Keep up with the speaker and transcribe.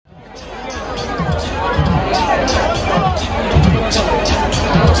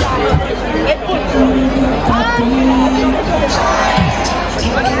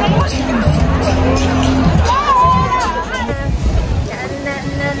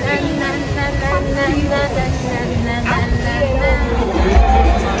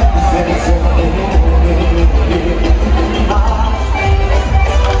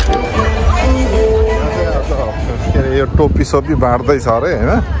यो टोपी सोपी बाँड्दैछ अरे हैन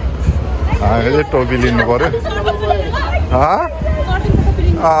हामीले टोपी लिनु पर्यो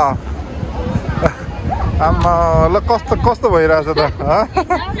आमा ल कस्तो कस्तो भइरहेछ त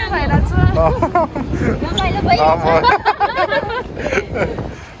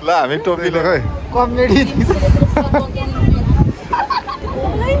ल हामी टोपी लगाए कमेडी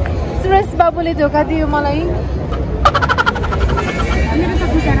सुरेश बाबुले धोका दियो मलाई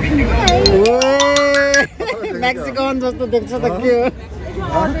मेक्सिकन जस्तो देख्छ त के हो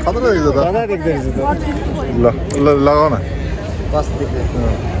खतरा देख्छ त खतरा देख्दैछ त ल ल लगाउ न कस्तो देख्छ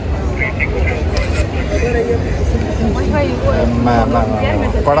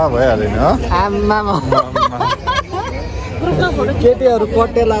कडा भइहाल्यो नि आम्मा केटीहरू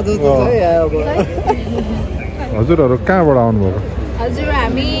पटेला जस्तो छ है अब हजुरहरू कहाँबाट आउनुभएको हजुर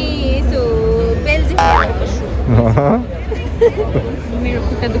हामी मेरो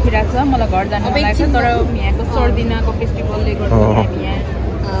खुट्टा दुखिरहेको छ मलाई घर जानु लागेको छ तर यहाँको सर्दिनाको फेस्टिभलले गर्दा हामी यहाँ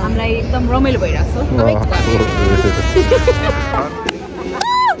हामीलाई एकदम रमाइलो भइरहेको छ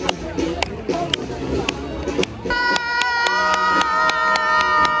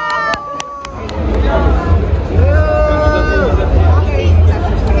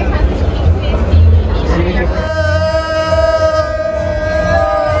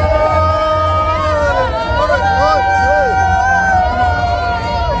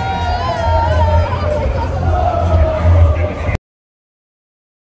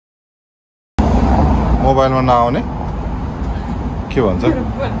मोबाइलमा नआउने के भन्छ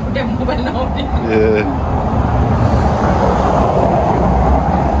ए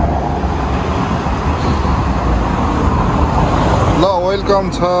ल वेलकम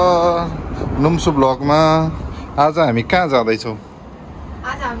छ नुम्सु ब्लगमा आज हामी कहाँ जाँदैछौँ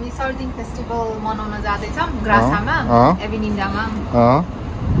आज हामी सर्दिन फेस्टिभल मनाउन जाँदैछौँ ग्रासामा एभिनिन्डामा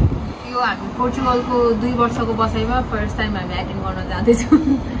यो हामी पोर्चुगलको 2 वर्षको बसाइमा फर्स्ट टाइम हामी एटेन्ड गर्न जाँदैछौँ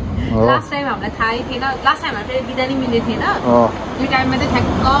लास्ट टाइम हामीलाई थाहै थिएन लास्ट टाइम हामीले बिदा नि मिलेको थिएन यो टाइममा चाहिँ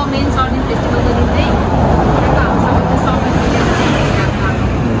ठ्याक्क मेन सर्दिन फेस्टिभलको दिन चाहिँ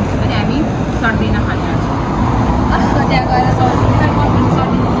अनि हामी सर्दिन खाने त्यहाँ गएर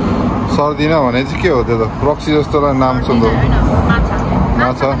सर्दिन भने चाहिँ के हो त्यो त रक्सी जस्तोलाई नाम सुन्दा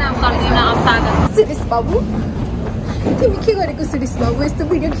माछा सुरेश बाबु तिमी के गरेको सुरेश बाबु यस्तो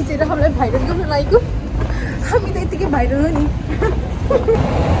भिडियो खिचेर हामीलाई भाइरल गर्न लागेको हामी त यतिकै भाइरल हो नि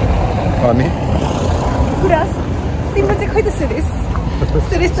अनि कुरा तिम्रो चाहिँ खै त सुरेश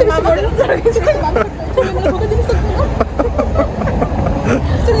सुरेश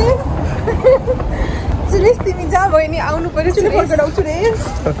सुरेश तिमी जहाँ भयो नि आउनु पर्यो सुरेश सुरेश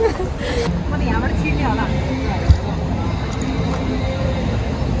मलाई यहाँबाट छिर्ने होला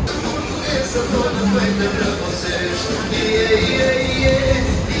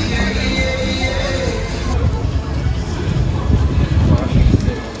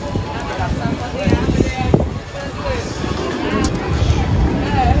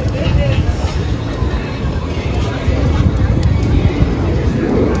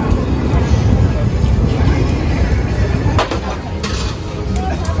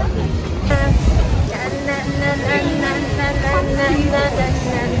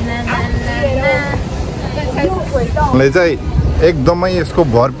चाहिँ एकदमै यसको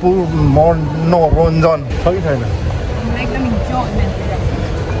भरपुर मनोरञ्जन छ कि छैन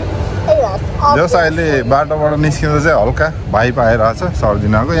जस अहिले बाटोबाट निस्किँदा चाहिँ हल्का भाइ पाइरहेछ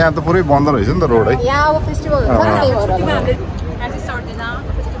सर्दिनाको यहाँ त पुरै बन्द रहेछ नि त रोड है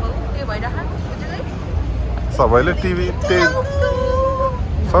सबैले टिभी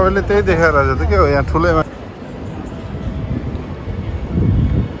सबैले त्यही देखाइरहेछ त के हो यहाँ ठुलैमा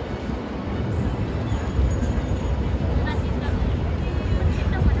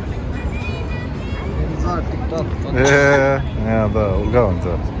ए यहाँ त उल्का हुन्छ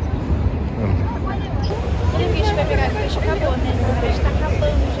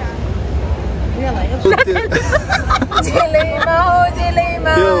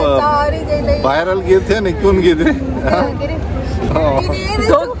भाइरल गीत थियो नि कुन गीत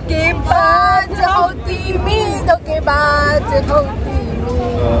धोकेबाज हौ तिमी धोकेबाज हौ तिमी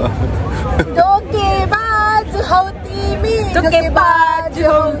धोकेबाज हौ तिमी धोकेबाज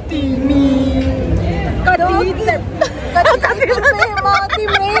हौ तिमी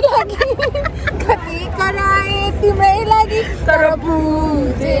तिम्रै लागि कति कराए तिम्रै लागि तर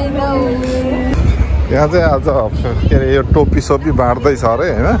बुझेनौ यहाँ चाहिँ आज के अरे यो टोपी सोपी बाँड्दैछ अरे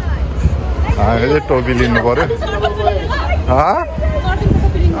होइन हामीले टोपी लिनु पर्यो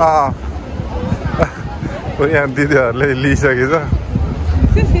यहाँ दिदीहरूले लिइसकेछ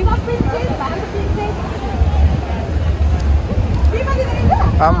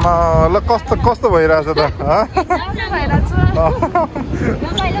आमा ल कस्तो कस्तो भइरहेछ त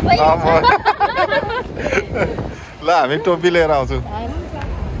ल हामी टोपी लिएर आउँछौँ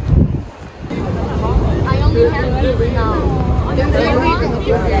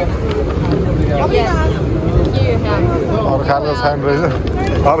अर्काले चाहिने रहेछ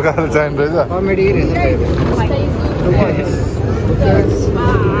अर्काले चाहिने रहेछ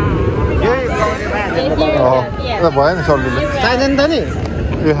भयो नि सल्टीले चाहिँदैन त नि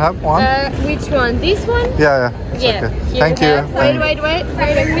You have one? Which one? This one? Yeah. Yeah. Okay. Thank you. Wait. Wait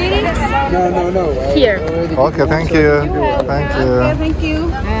a minute. No. Here. Okay, thank you. Thank you. Okay, thank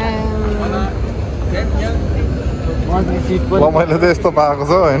you. ल मैले त यस्तो पाएको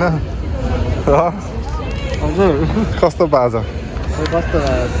छ होइन हजुर कस्तो पाएको छ कस्तो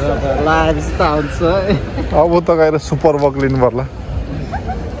लागेपछि त आउँछ अब त गएर सुपर बक लिनु पर्ला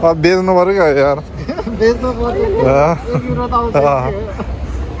अब बेच्नु पर्यो क्या यार बेच्नु पर्यो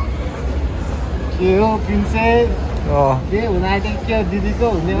के हो प्रिन्सेस के हुन आँटेको के दिदीको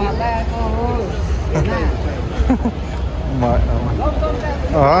हुनेवालाको हो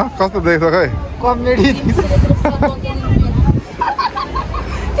कस्तो देख्छ खै कमेडी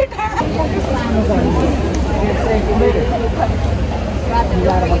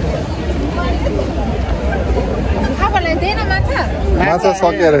माछा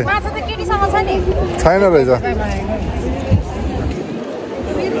सक्यो अरे छैन रहेछ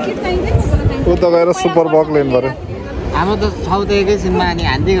ऊ त गएर सुपर बक लिनु पर्यो हाम्रो त छौ त एकैछिनमा अनि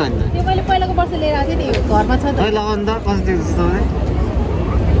हान्दियो भने त्यो मैले पहिलाको वर्ष लिएर आएको थिएँ नि घरमा छ त लगाउनु त कस्तो जस्तो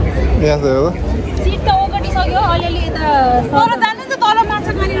यहाँ चाहिँ हो सिट त ओगटिसक्यो अलिअलि यता तल जानु त तल मार्छ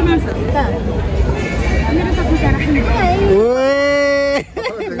कहाँनिर मार्छ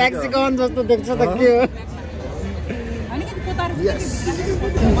मेक्सिकन जस्तो देख्छ त के हो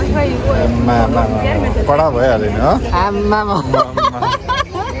कडा भइहाल्यो नि हो आमामा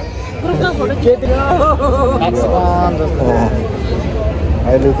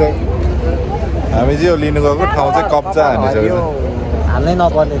अहिले चाहिँ हामी चाहिँ यो लिनु गएको ठाउँ चाहिँ कब्जा हानिसकेको हाल्नै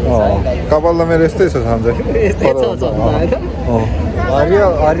नपर्ने कपाल त मेरो यस्तै छ सन्चै हरियो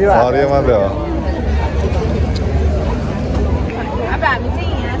हरियो हरियो मात्रै हो अब हामी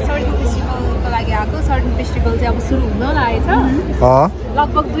चाहिँ यहाँ सर्डिन फेस्टिभलको लागि आएको सर्डिन फेस्टिभल चाहिँ अब सुरु हुन लागेको छ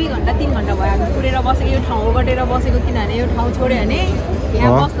लगभग 2 घन्टा 3 घन्टा भयो हामी पुरेर बसेको यो ठाउँ ओगटेर बसेको किनभने यो ठाउँ छोड्यो भने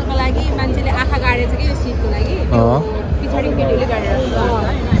यहाँ बस्नको लागि मान्छेले आँखा गाडेछ कि यो सिटको लागि पछाडि केटीले गाडेर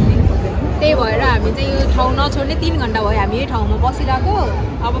त्यही भएर हामी चाहिँ यो ठाउँ नछोड्ने 3 घन्टा भयो हामी यही ठाउँमा बसिरहेको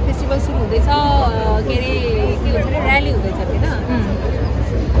अब फेस्टिभल सुरु हुँदैछ के अरे के भन्छ अरे र्याली हुँदैछ होइन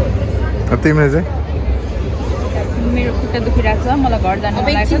तिमीले चाहिँ मेरो खुट्टा दुखिरहेको छ मलाई घर जानु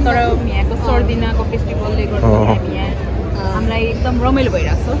लागेको छ तर यहाँको सर्दिनाको फेस्टिभलले गर्दा हामी यहाँ हामीलाई एकदम रमाइलो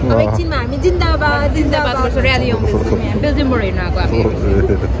भइरहेको छ अब एकछिनमा हामी जिन्दाबाद गर्छ र्याली आउँदैछ यहाँ बेल्जियमबाट हेर्नु आएको हामी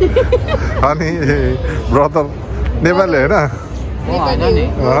अनि ब्रदर नेपाली होइन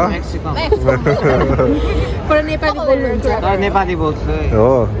नेपाली बोल्छ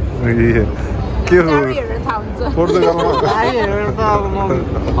हो के हो पोर्तुगलमा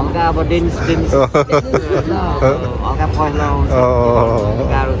हल्का अब डेनिस हल्का पहिला आउँछ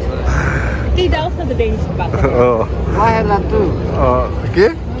गाह्रो छ केही जाओस् न त डेनिस भाषा के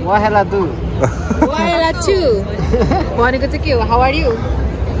भनेको चाहिँ के हो how are you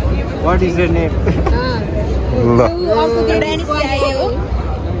what is your name ल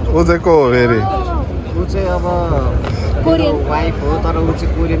ऊ चाहिँ को हो फेरि ऊ चाहिँ अब कोरियन वाइफ हो तर ऊ चाहिँ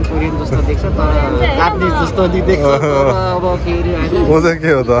कोरियन जस्तो देख्छ तर जापानिज जस्तो नि देख्छ अब फेरि होइन ऊ चाहिँ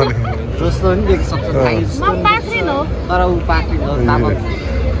के हो त अनि जस्तो नि देख्छ तर ऊ पाक्रिन हो तामाङ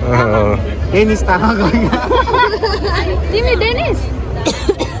डेनिस तामाङ तिमी डेनिस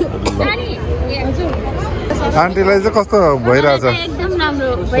आन्टीलाई चाहिँ कस्तो भइरहेछ एकदम राम्रो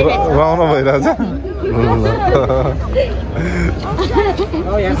रमाउनु भइरहेछ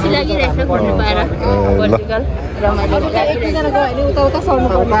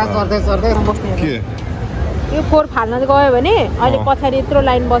के यो फोहोर फाल्न गयो भने अहिले पछाडि यत्रो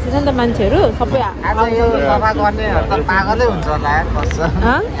लाइन बसेछ नि त मान्छेहरू सबै पागलै हुन्छ होला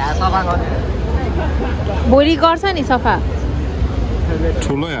सफा गर्ने भोलि गर्छ नि सफा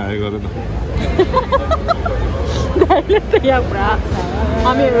ठुलै हाई गरे त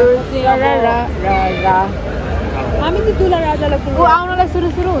हामी चाहिँ तुला राजालाई आउनलाई सुरु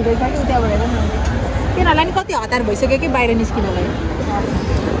हुँदैछ कि त्यहाँबाट हेर न तिनीहरूलाई नि कति हतार भइसक्यो कि बाहिर निस्किनलाई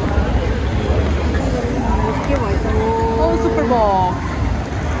के भएछ सुपर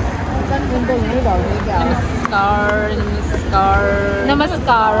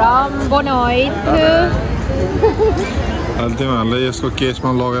नमस्कार बोनोइट अहिले तिमीहरूलाई यसको केसमा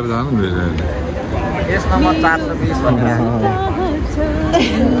लगेर जानु नि केस नम्बर 420 भन्ने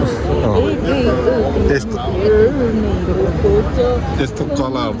यस्तो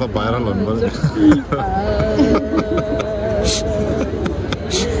कलाहरू त भाइरल हुनु पर्यो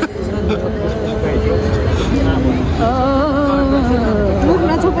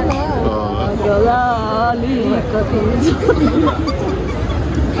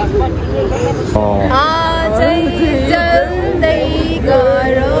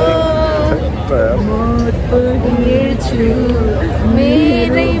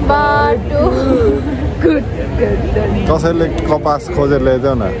कसैले कपास खोजेर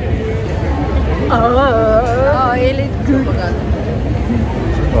ल्याइदेऊ न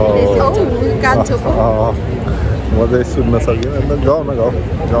म चाहिँ सुन्न सकिनँ अन्त गाउँ न गाउँ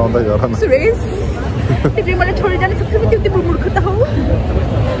गाउँदै गर न तिमीले मलाई छोडेर जान सक्छौ तिमी मूर्ख त हौ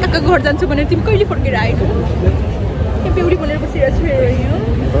काका घर जान्छु भनेर तिमी कहिले फर्केर आएको बेहुरी बोलेर बसिरहेको छु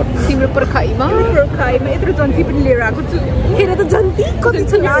तिम्रो पर्खाइमा यत्रो जन्ती पनि लिएर आएको छु हेर त जन्ती कति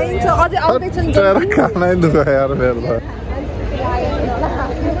छ आइन्छ अझै आउँदैछन् खानै दुख यार फेरि त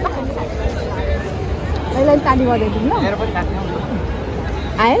अहिले ताली गरिदिनु ल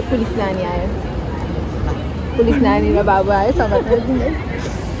आयो पुलिस नानी र बाबु आयो सबै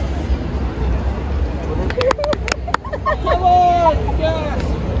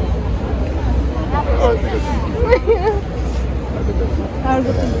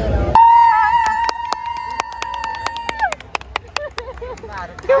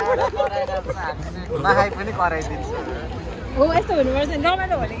नखाइ पनि कराइदिन्छ हो यस्तो हुनुपर्छ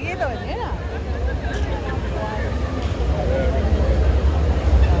रमाइलो भने के त भने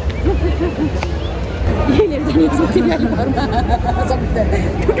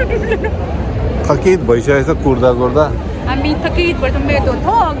थकित भइसकेछ कुर्दा कुर्दा हामी थकित भएर मेरो त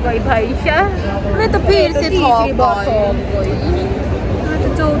थक गई भाइ मैं तो फिर से थक गई तो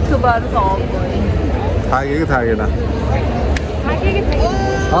चौथो बार थक गई थाके कि थाकेन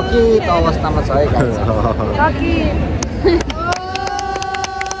थकित अवस्थामा छ है थकित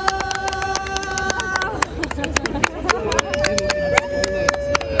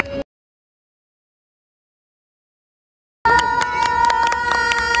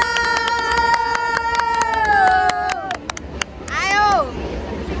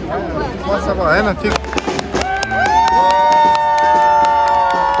होइन ठिक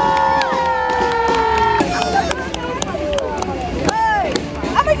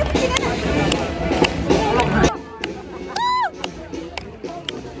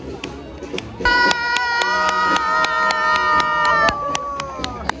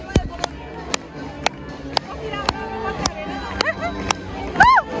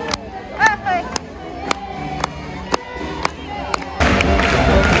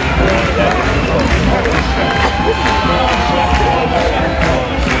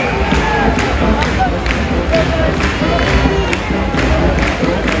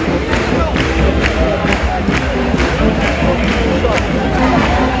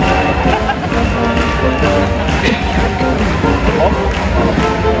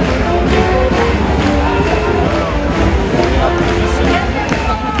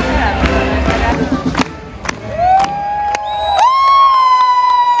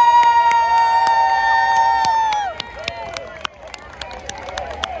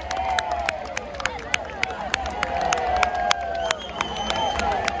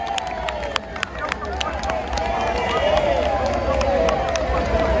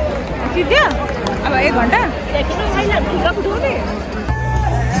अब 1 घण्टा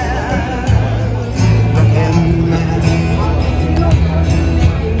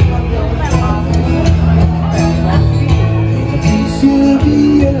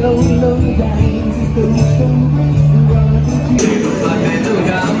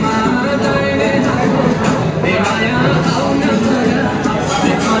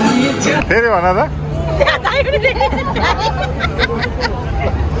फेरि भन त